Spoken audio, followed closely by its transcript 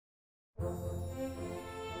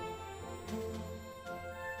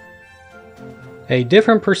A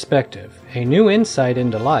different perspective, a new insight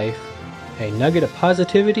into life, a nugget of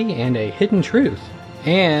positivity and a hidden truth,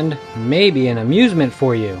 and maybe an amusement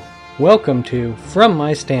for you. Welcome to From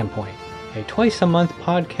My Standpoint, a twice-a-month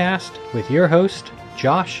podcast with your host,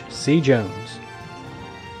 Josh C. Jones.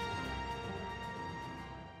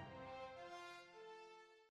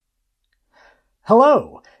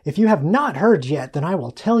 Hello! If you have not heard yet, then I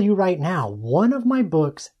will tell you right now, one of my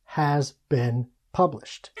books has been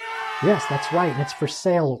published. Yes, that's right, and it's for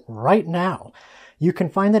sale right now. You can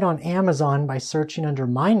find it on Amazon by searching under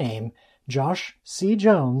my name, Josh C.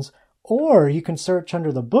 Jones, or you can search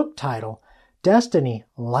under the book title, Destiny,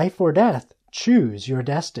 Life or Death, Choose Your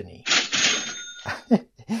Destiny.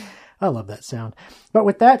 I love that sound. But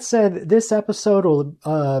with that said, this episode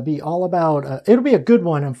will be all about, it'll be a good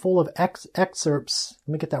one and full of excerpts,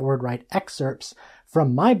 let me get that word right, excerpts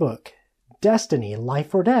from my book, Destiny,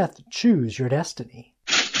 Life or Death, Choose Your Destiny.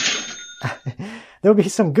 There'll be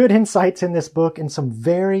some good insights in this book and some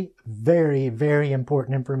very, very, very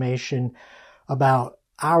important information about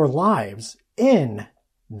our lives in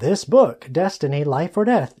this book, Destiny, Life or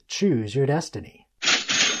Death, Choose Your Destiny.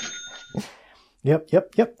 Yep.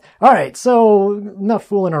 All right, so enough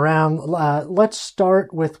fooling around. Let's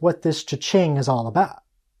start with what this cha-ching is all about.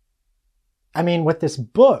 I mean, what this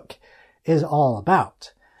book is all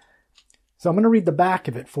about. So I'm going to read the back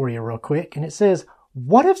of it for you real quick, and it says,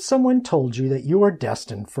 what if someone told you that you are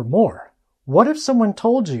destined for more? What if someone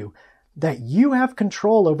told you that you have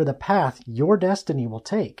control over the path your destiny will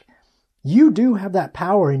take? You do have that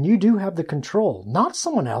power and you do have the control, not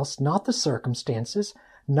someone else, not the circumstances,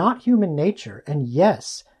 not human nature. And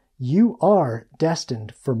yes, you are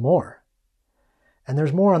destined for more. And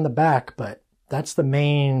there's more on the back, but that's the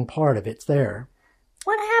main part of it there.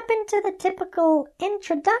 What happened to the typical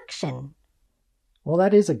introduction? Well,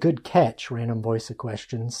 that is a good catch, Random Voice of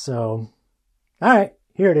Questions. So, all right,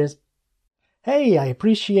 here it is. Hey, I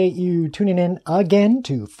appreciate you tuning in again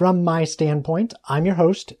to From My Standpoint. I'm your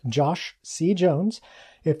host, Josh C. Jones.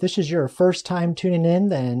 If this is your first time tuning in,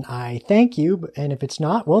 then I thank you. And if it's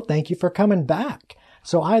not, well, thank you for coming back.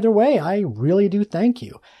 So either way, I really do thank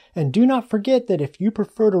you. And do not forget that if you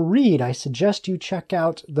prefer to read, I suggest you check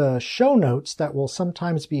out the show notes that will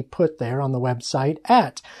sometimes be put there on the website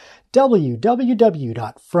at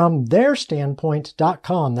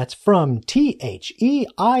www.fromtheirstandpoint.com. That's from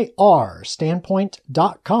THEIR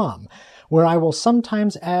standpoint.com, where I will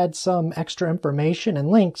sometimes add some extra information and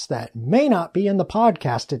links that may not be in the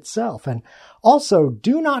podcast itself. And also,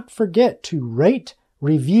 do not forget to rate,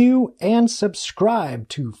 review, and subscribe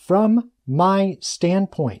to From My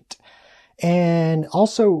Standpoint. And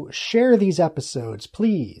also share these episodes.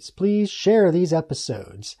 Please share these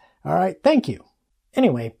episodes. All right, thank you.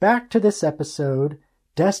 Anyway, back to this episode,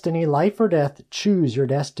 Destiny, Life or Death, Choose Your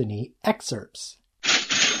Destiny, Excerpts.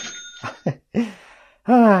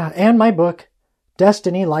 And my book,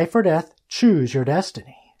 Destiny, Life or Death, Choose Your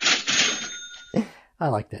Destiny. I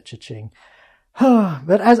like that cha-ching.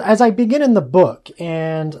 But as I begin in the book,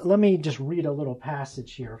 and let me just read a little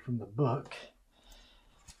passage here from the book,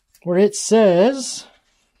 where it says,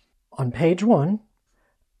 on page 1,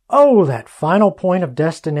 oh, that final point of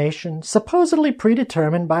destination, supposedly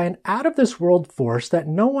predetermined by an out-of-this-world force that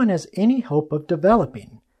no one has any hope of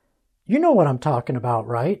developing. You know what I'm talking about,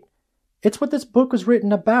 right? It's what this book was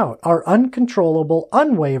written about, our uncontrollable,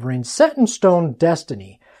 unwavering, set-in-stone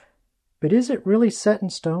destiny. But is it really set in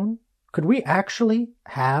stone? Could we actually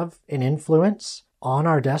have an influence on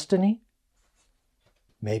our destiny?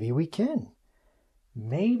 Maybe we can.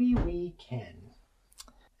 Maybe we can.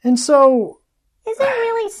 And so, is it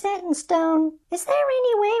really set in stone? Is there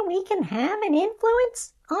any way we can have an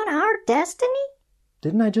influence on our destiny?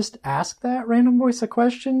 Didn't I just ask that, Random Voice of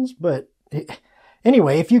Questions? But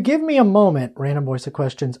anyway, if you give me a moment, Random Voice of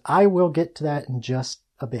Questions, I will get to that in just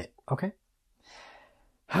a bit, okay?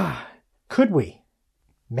 Could we?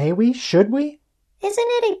 May we? Should we? Isn't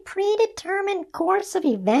it a predetermined course of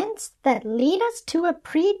events that lead us to a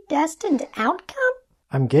predestined outcome?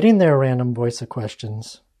 I'm getting there, Random Voice of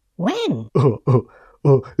Questions. When?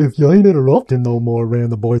 If you ain't interrupting no more,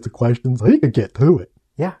 Random Voice of Questions, he could get to it.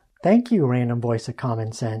 Yeah, thank you, Random Voice of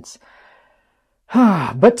Common Sense.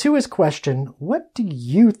 But to his question, what do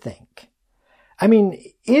you think? I mean,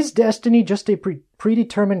 is destiny just a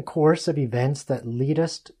predetermined course of events that lead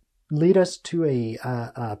us to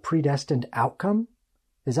a predestined outcome?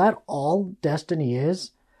 Is that all destiny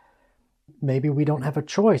is? Maybe we don't have a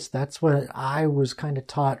choice. That's what I was kind of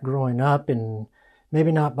taught growing up, and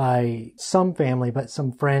maybe not by some family, but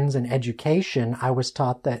some friends and education. I was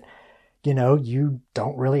taught that, you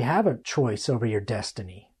don't really have a choice over your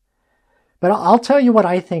destiny. But I'll tell you what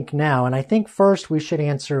I think now, and I think first we should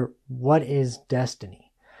answer, what is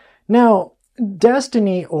destiny? Now,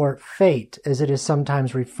 destiny, or fate as it is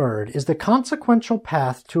sometimes referred, is the consequential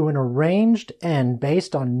path to an arranged end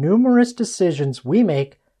based on numerous decisions we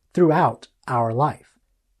make throughout our life.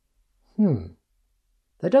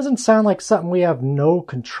 That doesn't sound like something we have no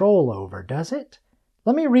control over, does it?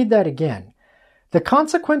 Let me read that again. The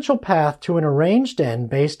consequential path to an arranged end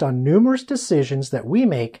based on numerous decisions that we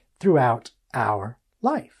make throughout our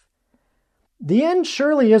life. The end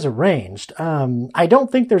surely is arranged. I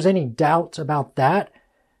don't think there's any doubt about that,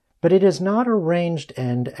 but it is not arranged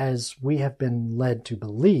end as we have been led to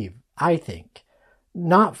believe, I think.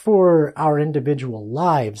 Not for our individual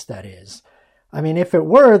lives, that is. I mean, if it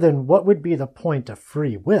were, then what would be the point of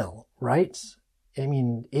free will, right? I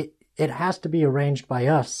mean, it has to be arranged by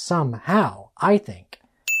us somehow, I think.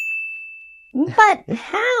 But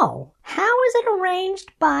how? How is it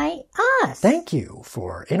arranged by us? Thank you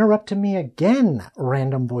for interrupting me again,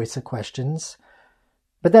 random voice of questions.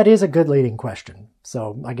 But that is a good leading question,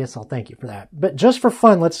 so I guess I'll thank you for that. But just for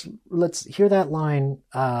fun, let's hear that line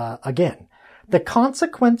again. The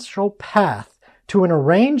consequential path to an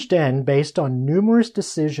arranged end based on numerous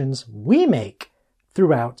decisions we make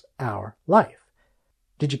throughout our life.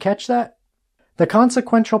 Did you catch that? The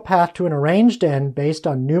consequential path to an arranged end based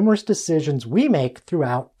on numerous decisions we make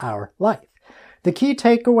throughout our life. The key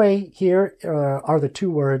takeaway here are the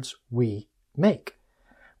two words, we make.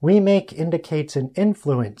 We make indicates an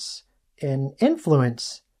influence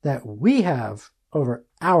that we have over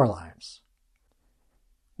our lives.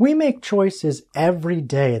 We make choices every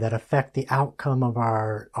day that affect the outcome of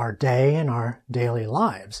our day and our daily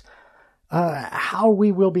lives. How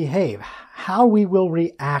we will behave, how we will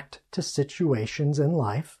react to situations in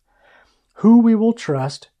life, who we will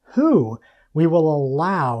trust, who we will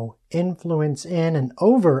allow influence in and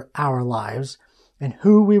over our lives, and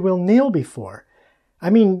who we will kneel before. I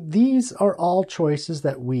mean, these are all choices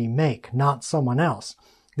that we make, not someone else.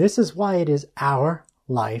 This is why it is our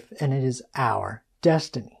life and it is our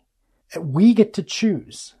destiny. We get to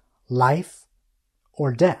choose life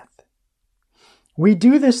or death. We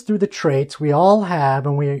do this through the traits we all have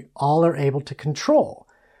and we all are able to control.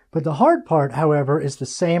 But the hard part, however, is the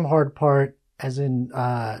same hard part as in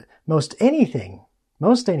most anything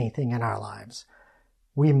in our lives.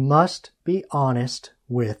 We must be honest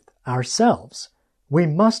with ourselves. We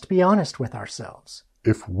must be honest with ourselves.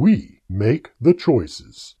 If we make the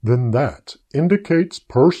choices, then that indicates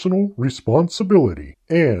personal responsibility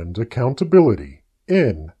and accountability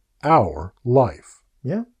in our life.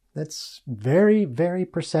 Yeah, that's very, very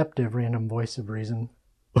perceptive, random voice of reason.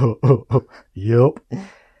 Yep.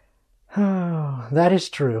 That is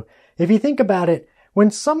true. If you think about it, when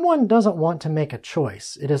someone doesn't want to make a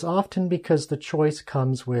choice, it is often because the choice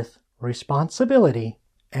comes with responsibility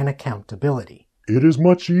and accountability. It is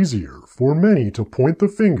much easier for many to point the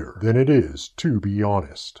finger than it is to be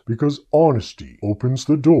honest, because honesty opens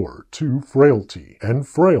the door to frailty, and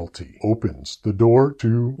frailty opens the door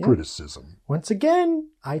to criticism. Once again,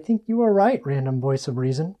 I think you are right, random voice of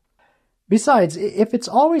reason. Besides, if it's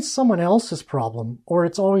always someone else's problem, or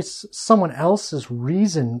it's always someone else's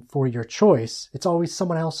reason for your choice, it's always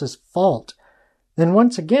someone else's fault, then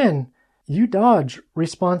once again, you dodge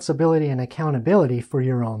responsibility and accountability for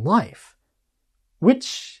your own life.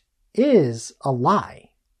 Which is a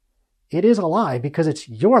lie. It is a lie because it's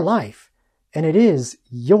your life and it is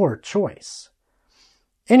your choice.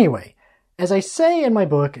 Anyway, as I say in my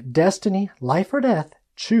book, Destiny, Life or Death,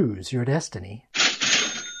 Choose Your Destiny.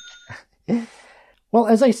 Well,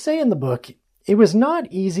 as I say in the book, it was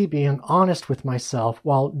not easy being honest with myself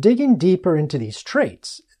while digging deeper into these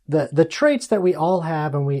traits. The traits that we all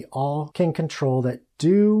have and we all can control that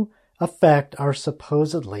do affect our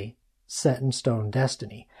supposedly set-in-stone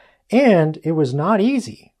destiny. And it was not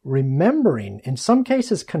easy remembering, in some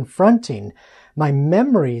cases confronting, my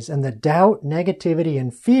memories and the doubt, negativity,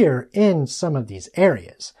 and fear in some of these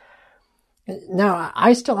areas. Now,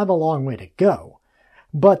 I still have a long way to go,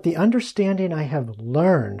 but the understanding I have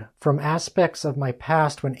learned from aspects of my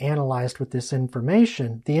past when analyzed with this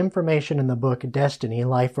information, the information in the book Destiny,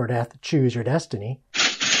 Life or Death, Choose Your Destiny,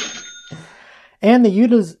 and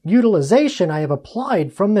the utilization I have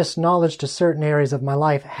applied from this knowledge to certain areas of my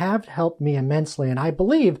life have helped me immensely, and I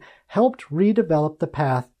believe helped redevelop the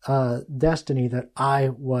path, destiny that I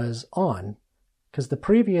was on. Because the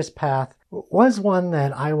previous path was one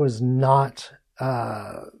that I was not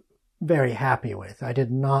very happy with. I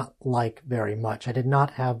did not like very much. I did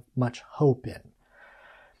not have much hope in.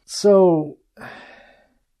 So,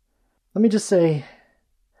 let me just say,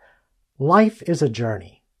 life is a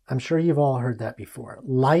journey. I'm sure you've all heard that before.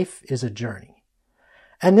 Life is a journey.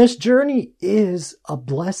 And this journey is a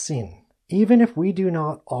blessing. Even if we do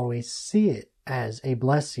not always see it as a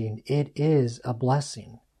blessing, it is a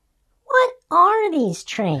blessing. What are these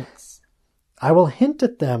traits? I will hint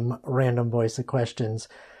at them, Random Voice of Questions,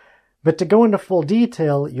 but to go into full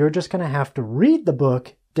detail, you're just going to have to read the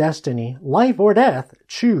book, Destiny, Life or Death,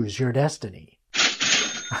 Choose Your Destiny.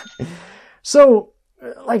 So,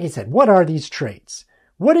 like I said, what are these traits?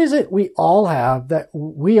 What is it we all have that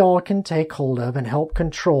we all can take hold of and help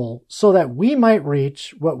control so that we might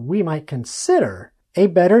reach what we might consider a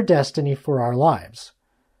better destiny for our lives?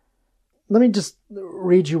 Let me just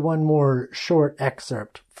read you one more short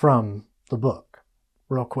excerpt from the book,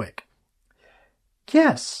 real quick.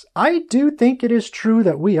 Yes, I do think it is true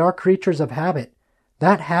that we are creatures of habit.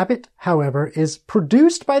 That habit, however, is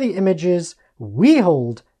produced by the images we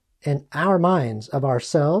hold in our minds of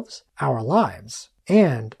ourselves, our lives,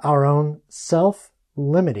 and our own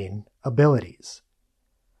self-limiting abilities.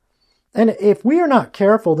 And if we are not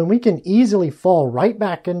careful, then we can easily fall right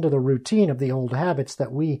back into the routine of the old habits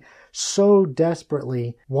that we so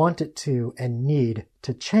desperately want it to and need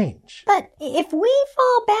to change. But if we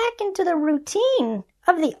fall back into the routine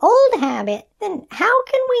of the old habit, then how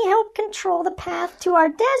can we help control the path to our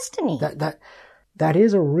destiny? That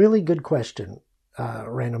is a really good question,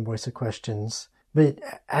 Random Voice of Questions. But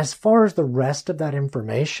as far as the rest of that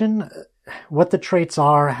information, what the traits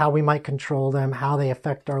are, how we might control them, how they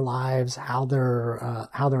affect our lives, how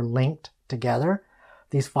they're linked together,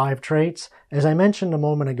 these 5 traits, as I mentioned a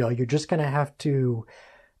moment ago, you're just going to have to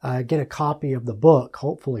get a copy of the book,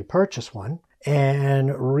 hopefully purchase one,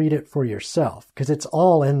 and read it for yourself, because it's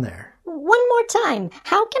all in there. One more time,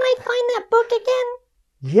 how can I find that book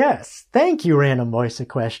again? Yes, thank you, Random Voice of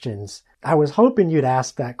Questions. I was hoping you'd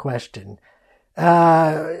ask that question.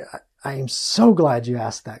 I am so glad you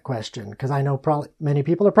asked that question, because I know many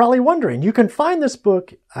people are probably wondering. You can find this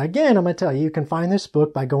book, again, I'm going to tell you, you can find this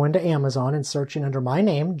book by going to Amazon and searching under my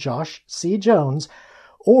name, Josh C. Jones,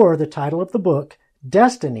 or the title of the book,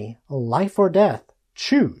 Destiny, Life or Death,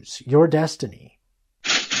 Choose Your Destiny.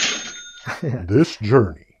 This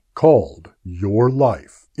journey, called your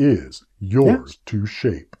life, is yours to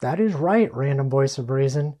shape. That is right, Random Voice of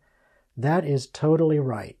Reason. That is totally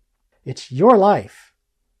right. It's your life,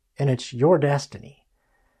 and it's your destiny.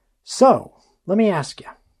 So, let me ask you,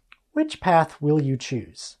 which path will you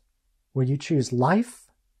choose? Will you choose life,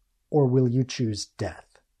 or will you choose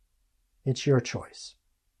death? It's your choice.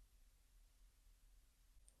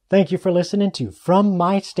 Thank you for listening to From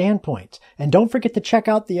My Standpoint. And don't forget to check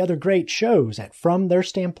out the other great shows at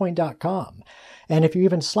FromTheirStandpoint.com. And if you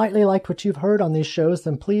even slightly liked what you've heard on these shows,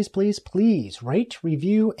 then please, please, please rate,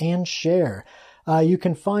 review, and share. You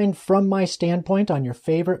can find From My Standpoint on your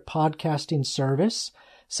favorite podcasting service,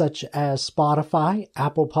 such as Spotify,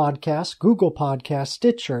 Apple Podcasts, Google Podcasts,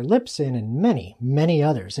 Stitcher, Libsyn, and many, many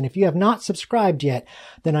others. And if you have not subscribed yet,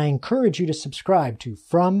 then I encourage you to subscribe to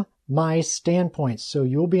From My Standpoint so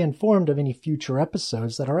you'll be informed of any future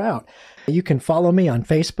episodes that are out. You can follow me on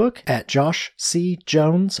Facebook at Josh C.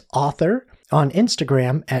 Jones Author, on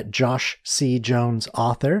Instagram at Josh C. Jones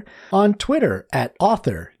Author, on Twitter at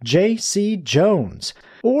Author J.C. Jones,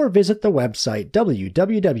 or visit the website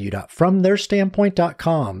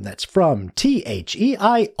www.fromtheirstandpoint.com. That's from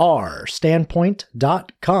THEIR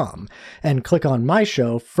standpoint.com, and click on my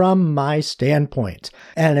show, From My Standpoint.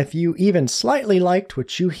 And if you even slightly liked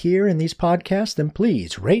what you hear in these podcasts, then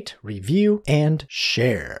please rate, review, and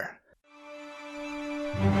share.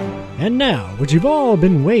 And now, what you've all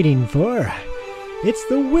been waiting for, it's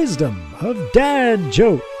the wisdom of Dad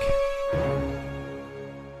Joke.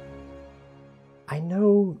 I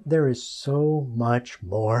know there is so much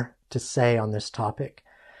more to say on this topic,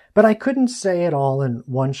 but I couldn't say it all in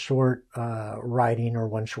one short writing or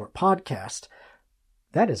one short podcast.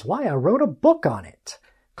 That is why I wrote a book on it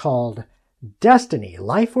called Destiny,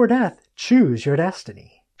 Life or Death, Choose Your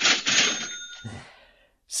Destiny.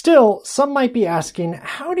 Still, some might be asking,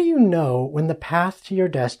 how do you know when the path to your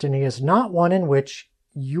destiny is not one in which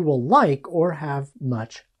you will like or have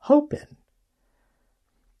much hope in?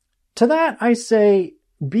 To that I say,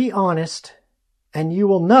 be honest, and you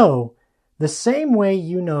will know the same way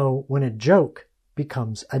you know when a joke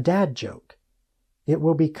becomes a dad joke. It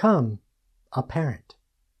will become apparent.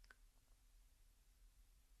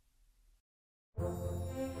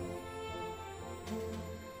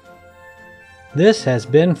 This has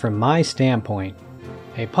been From My Standpoint,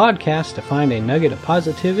 a podcast to find a nugget of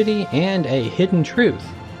positivity and a hidden truth,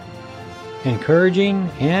 encouraging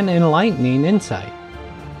and enlightening insight,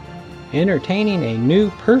 entertaining a new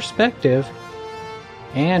perspective,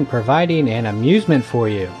 and providing an amusement for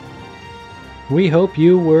you. We hope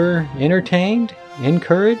you were entertained,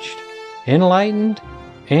 encouraged, enlightened,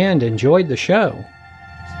 and enjoyed the show.